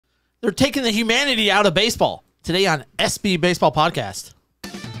They're taking the humanity out of baseball. Today on SB Baseball Podcast. I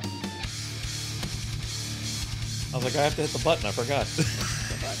was like, I have to hit the button. I forgot.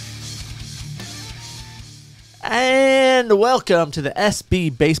 And welcome to the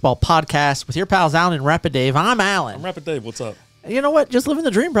SB Baseball Podcast with your pals Alan and Rapid Dave. I'm Alan. I'm Rapid Dave. What's up? You know what? Just living the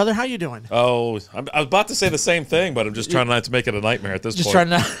dream, brother. How you doing? Oh, I was about to say the same thing, but I'm just trying not to make it a nightmare at this point. Just trying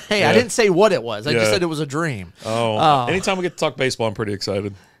to. Hey, yeah. I didn't say what it was. I just said it was a dream. Oh, anytime we get to talk baseball, I'm pretty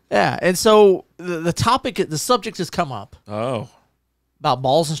excited. Yeah, and so the subject has come up. Oh, about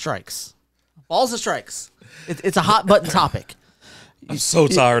balls and strikes. Balls and strikes. It's a hot button topic. I'm so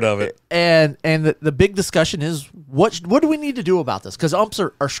tired of it. And the big discussion is what do we need to do about this? Because umps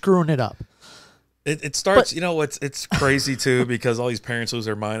are screwing it up. It starts, it's crazy too, because all these parents lose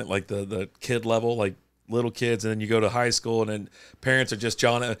their mind at like the kid level, like little kids, and then you go to high school and then parents are just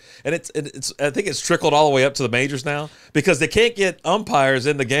jawing. And it's I think it's trickled all the way up to the majors now, because they can't get umpires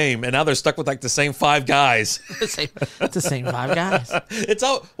in the game, and now they're stuck with like the same five guys. It's the same five guys. It's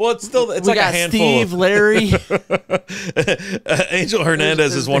like a handful. Steve, Larry. Angel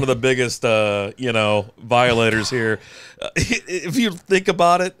Hernandez is one of the biggest violators here. If you think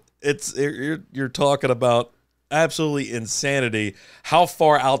about it, you're talking about absolutely insanity. How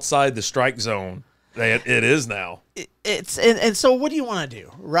far outside the strike zone it is now. And so what do you want to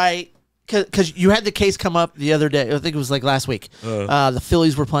do, right? Because you had the case come up the other day. I think it was like last week. The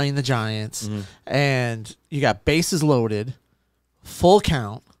Phillies were playing the Giants, and you got bases loaded, full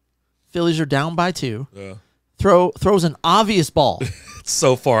count. Phillies are down by 2. Throws an obvious ball. It's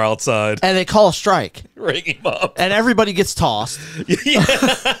so far outside. And they call a strike. Ring him up. And everybody gets tossed. And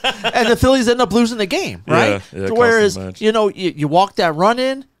the Phillies end up losing the game, right? Yeah, whereas, you walk that run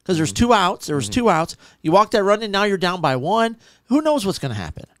in, because there's 2 outs. There was 2 outs. You walk that run in, now you're down by 1. Who knows what's going to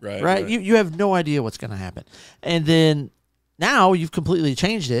happen? Right? You have no idea what's going to happen. And then now you've completely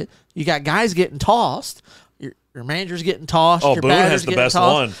changed it. You got guys getting tossed. Your manager's getting tossed. Oh, your Boone has the best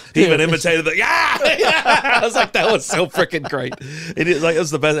tossed. one. He even imitated the I was like, that was so freaking great. It was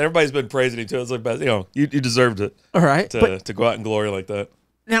the best. Everybody's been praising him too. It's like best. You deserved it. All right, to go out in glory like that.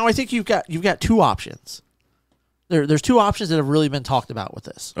 Now I think you've got 2 options. There's 2 options that have really been talked about with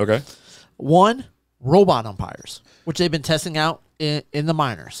this. Okay. One, robot umpires, which they've been testing out in the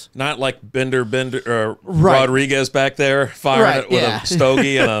minors. Not like Bender or Rodriguez back there firing it with a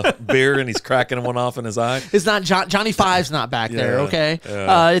stogie and a beer, and he's cracking one off in his eye. It's not Johnny Five's not back there. Okay.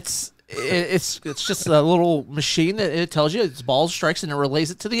 Yeah. It's just a little machine that it tells you it's balls, strikes, and it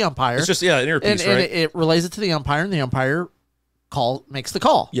relays it to the umpire. It's just an earpiece, and right? it relays it to the umpire, and the umpire makes the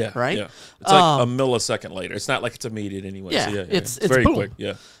call. Yeah. Right. Yeah. It's like a millisecond later. It's not like it's immediate anyway. Yeah. So It's very boom. quick.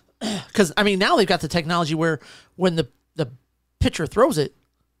 Yeah. Because now they've got the technology where when the pitcher throws it,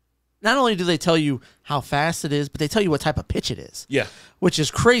 not only do they tell you how fast it is, but they tell you what type of pitch it is. Yeah. Which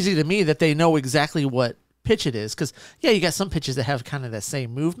is crazy to me that they know exactly what pitch it is. Because, you got some pitches that have kind of that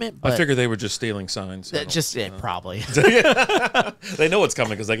same movement. But I figured they were just stealing signs. Probably. They know what's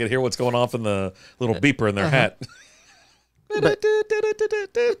coming because they can hear what's going off in the little beeper in their hat.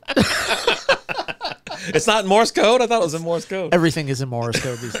 It's not in Morse code? I thought it was in Morse code. Everything is in Morse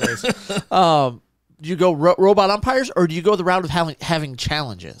code these days. Do you go robot umpires, or do you go the route of having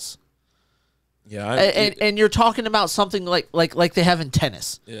challenges? Yeah, and you're talking about something like they have in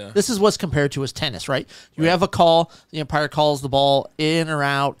tennis. Yeah, this is what's compared to as tennis, right? You have a call, the umpire calls the ball in or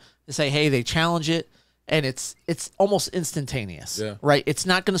out. They say, hey, they challenge it, and it's almost instantaneous. Yeah. Right. It's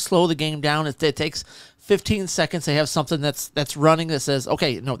not going to slow the game down. It takes 15 seconds. They have something that's running that says,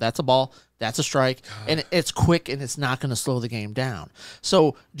 okay, no, that's a ball. That's a strike, and it's quick, and it's not going to slow the game down.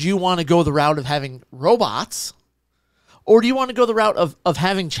 So do you want to go the route of having robots, or do you want to go the route of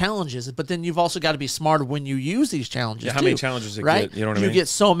having challenges, but then you've also got to be smart when you use these challenges, how many challenges you right? get? You know what I mean? You get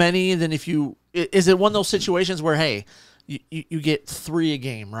so many, and then is it one of those situations where, hey, you get 3 a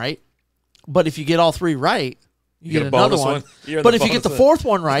game, right? But if you get all 3 right, you get another one. But if you get the 4th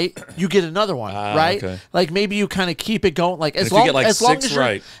one right, you get another one, right? Okay. Like maybe you kind of keep it going. Like as long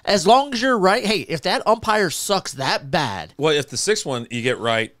as you're right. Hey, if that umpire sucks that bad, well, if the 6th one you get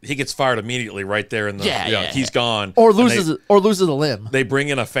right, he gets fired immediately right there in the he's gone or loses a limb. They bring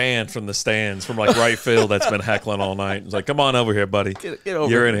in a fan from the stands from like right field that's been heckling all night. It's like, come on over here, buddy. Get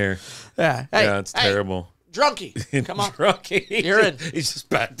over You're in here. Yeah, it's terrible. Drunkie, come on, Drunkie. You're in. He's just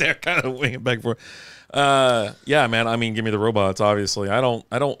back there, kind of winging back and forth. Yeah, man. I mean, give me the robots. Obviously, I don't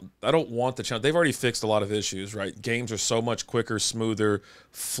want the challenge. They've already fixed a lot of issues, right? Games are so much quicker, smoother,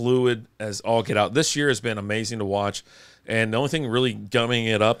 fluid as all get out. This year has been amazing to watch. And the only thing really gumming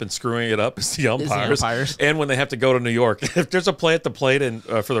it up and screwing it up is the umpires. And when they have to go to New York. If there's a play at the plate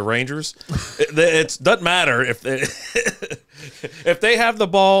for the Rangers, it doesn't matter if they, if they have the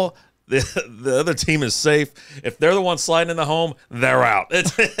ball the other team is safe. If they're the ones sliding in the home, they're out. It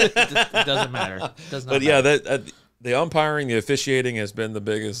doesn't matter. It does not but matter. yeah, the umpiring, the officiating has been the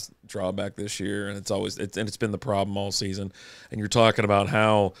biggest drawback this year, and it's been the problem all season. And you're talking about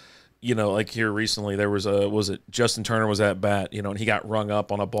how, like here recently there was Justin Turner was at bat, and he got rung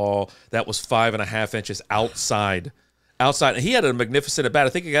up on a ball that was 5.5 inches outside. And he had a magnificent at bat. I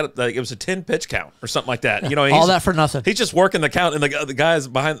think he got it was a 10 pitch count or something like that. All that for nothing. He's just working the count, and the guy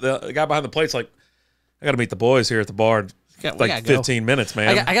behind the plate's like, I got to meet the boys here at the bar. Like 15 minutes,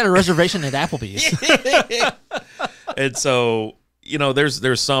 man. I got a reservation at Applebee's. And so,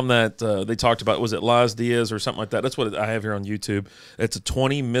 there's some that they talked about. Was it Las Diaz or something like that? That's what I have here on YouTube. It's a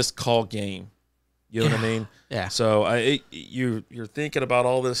 20 missed call game. You know what I mean? Yeah. So you're thinking about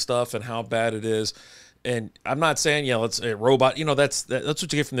all this stuff and how bad it is. And I'm not saying, let's a robot. That's what you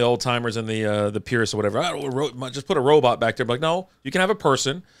get from the old timers and the purists or whatever. Just put a robot back there. But like, no, you can have a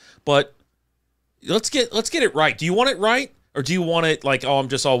person, but let's get it right. Do you want it right, or do you want it like, I'm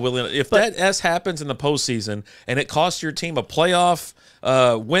just all willing? If that happens in the postseason and it costs your team a playoff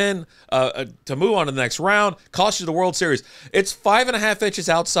win to move on to the next round, costs you the World Series. It's 5.5 inches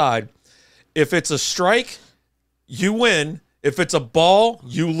outside. If it's a strike, you win. If it's a ball,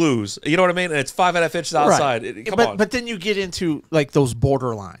 you lose. You know what I mean? And it's 5.5 inches outside. Right. Come on. But then you get into like those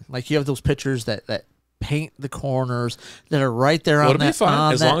borderline. Like you have those pitchers that paint the corners that are right there on that, as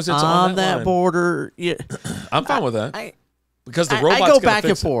long as it's on that line. Border. Yeah. I'm fine with that. Because the I robot's go gonna back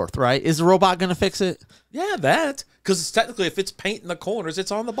and fix it. forth, right? Is the robot going to fix it? Yeah, that. Because technically, if it's painting the corners,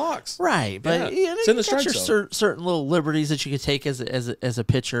 it's on the box. Right, but it's in the strike zone. Certain little liberties that you could take as a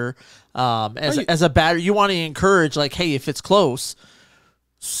pitcher, as a batter. You want to encourage, like, hey, if it's close,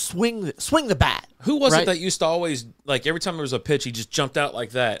 swing the bat. Who was it that used to always, like, every time there was a pitch, he just jumped out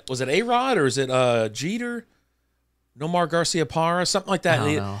like that? Was it A-Rod or is it Jeter? Nomar Garcia-Parra, something like that.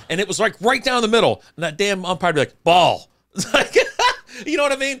 I don't know. And it was like right down the middle, and that damn umpire would be like, ball. It's like, you know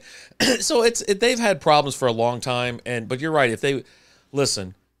what I mean? So they've had problems for a long time, but you're right.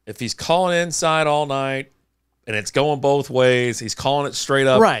 If he's calling inside all night and it's going both ways, he's calling it straight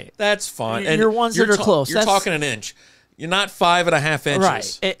up. Right, that's fine. And you're ones that are close. You're talking an inch. You're not 5.5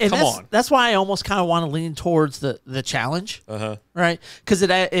 inches. Right, and come on. That's why I almost kind of want to lean towards the challenge. Right, because it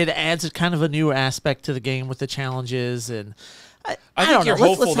adds kind of a new aspect to the game with the challenges, and I think you're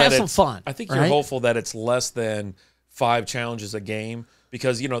hopeful let's have some fun. I think you're hopeful that it's less than 5 challenges a game,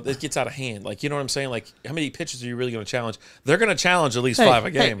 because it gets out of hand. Like, you know what I'm saying? Like, how many pitches are you really going to challenge? They're going to challenge at least 5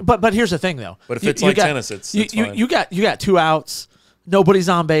 a game. But here's the thing, though. But if it's like tennis, it's fine. You got 2 outs, nobody's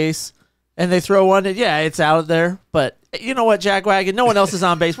on base, and they throw one. And yeah, it's out there. But you know what, Jackwagon? No one else is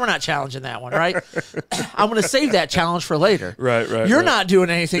on base. We're not challenging that one, right? I'm going to save that challenge for later. Right. You're not doing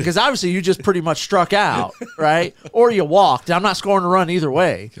anything because obviously you just pretty much struck out, right? Or you walked. I'm not scoring a run either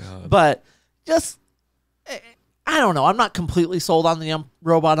way. God. But just, I don't know. I'm not completely sold on the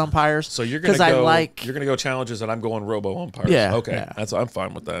robot umpires. So you're going to go. You're going to go challenges, and I'm going robo umpires. Yeah. Okay. Yeah. I'm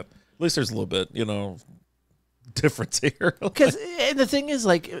fine with that. At least there's a little bit, difference here. Because and the thing is,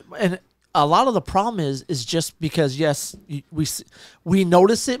 like, and a lot of the problem is just because we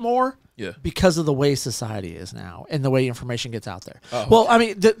notice it more. Yeah. Because of the way society is now and the way information gets out there. Oh, well, I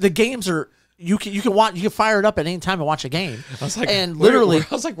mean, the games are. You can fire it up at any time and watch a game. I was like, and literally, I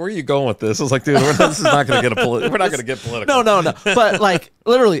was like, where are you going with this? I was like, dude, this is not going to get we're not going to get political. No. But like,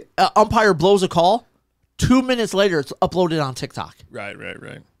 literally, umpire blows a call. 2 minutes later, it's uploaded on TikTok. Right.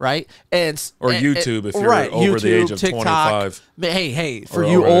 And YouTube if you're over YouTube, the age of TikTok, 25. Hey, for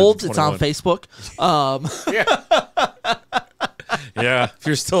you old, it's on Facebook. Yeah, if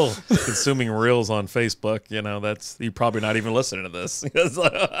you're still consuming reels on Facebook, you're probably not even listening to this.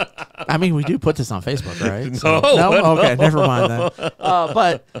 I mean, we do put this on Facebook, right? No. Okay, never mind then.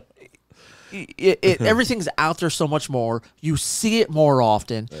 But everything's out there so much more. You see it more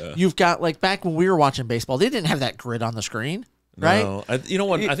often. Yeah. You've got, like, back when we were watching baseball, they didn't have that grid on the screen. Right? No. I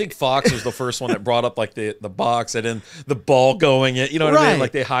think Fox was the first one that brought up like the box and then the ball going in. You know what I mean?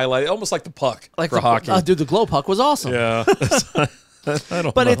 Like they highlight it almost like the puck for hockey. Dude, the glow puck was awesome. Yeah. I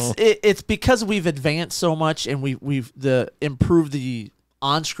don't know. It's because we've advanced so much and we've improved the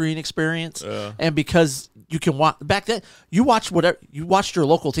on-screen experience, and because you can watch back then, you watched your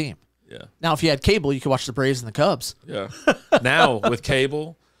local team. Yeah. Now, if you had cable, you could watch the Braves and the Cubs. Yeah. Now with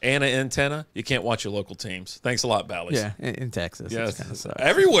cable and an antenna, you can't watch your local teams. Thanks a lot, Bally's. Yeah, in Texas. Yes. Kind of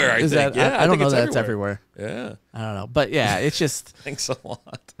everywhere, I think. I don't know that it's everywhere. Yeah. I don't know. But yeah, it's just thanks a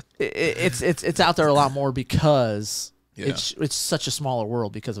lot. It's out there a lot more because it's such a smaller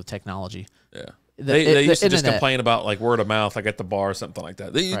world because of technology. Yeah. They used to just complain about like word of mouth, like at the bar or something like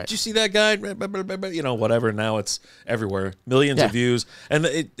that. Did you see that guy? You know, whatever. Now it's everywhere, millions of views, and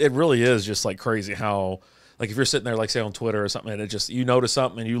it really is just like crazy how. Like if you're sitting there, like say on Twitter or something, and it just you notice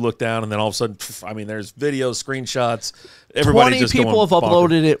something and you look down, and then all of a sudden, I mean, there's videos, screenshots. Everybody 20 just people have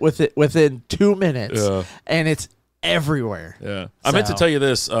uploaded it within 2 minutes, and it's everywhere. Yeah, I meant to tell you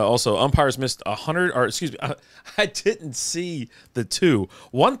this also. Umpires missed 100, or excuse me, I didn't see the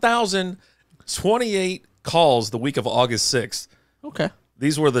 1,028 calls the week of August 6th. Okay,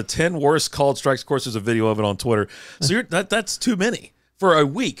 these were the 10 worst called strikes. Of course, there's a video of it on Twitter. So that's too many. For a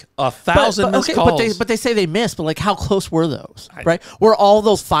week, 1,000 missed calls. But they say they missed. But like, how close were those? Right? Were all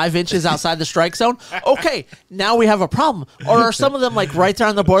those 5 inches outside the strike zone? Okay, now we have a problem. Or are some of them like right there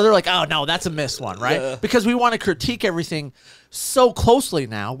on the border? Like, oh no, that's a missed one, right? Yeah. Because we want to critique everything so closely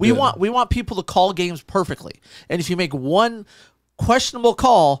now. We want people to call games perfectly. And if you make one questionable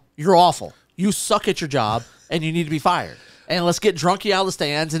call, you're awful. You suck at your job, and you need to be fired. And let's get Drunky out of the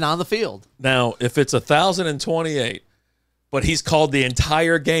stands and on the field. Now, if it's 1,028. But he's called the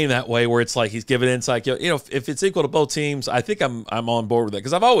entire game that way, where it's like he's giving insight. You know, if it's equal to both teams, I think I'm on board with it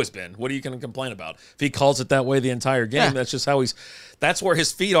because I've always been. What are you going to complain about? If he calls it that way the entire game, that's just how he's. That's where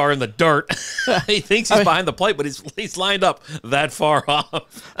his feet are in the dirt. He thinks he's behind the plate, but he's lined up that far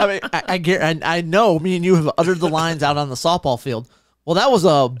off. I mean, I know me and you have uttered the lines out on the softball field. Well, that was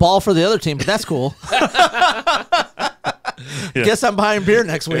a ball for the other team, but that's cool. Guess I'm buying beer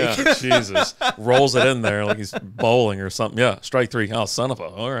next week. Yeah, Jesus. Rolls it in there like he's bowling or something. Yeah, strike 3. Oh, son of a.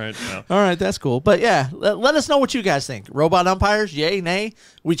 All right. Yeah. All right, that's cool. But yeah, let us know what you guys think. Robot umpires, yay, nay?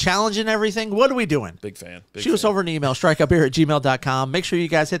 We challenging everything? What are we doing? Big fan. Shoot us over an email, strikeupbeer@gmail.com. Make sure you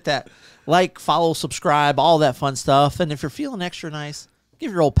guys hit that like, follow, subscribe, all that fun stuff. And if you're feeling extra nice,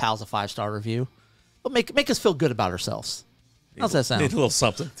 give your old pals a 5-star review. But make us feel good about ourselves. How's that sound? Need a little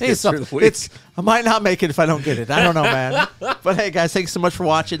something. I might not make it if I don't get it. I don't know, man. But hey, guys, thanks so much for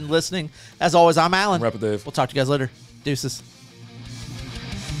watching and listening. As always, I'm Alan. Rapid Dave. We'll talk to you guys later. Deuces.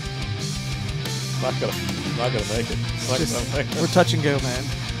 Not gonna make it. We're touch and go, man.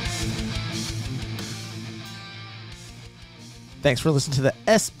 Thanks for listening to the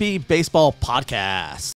SB Baseball Podcast.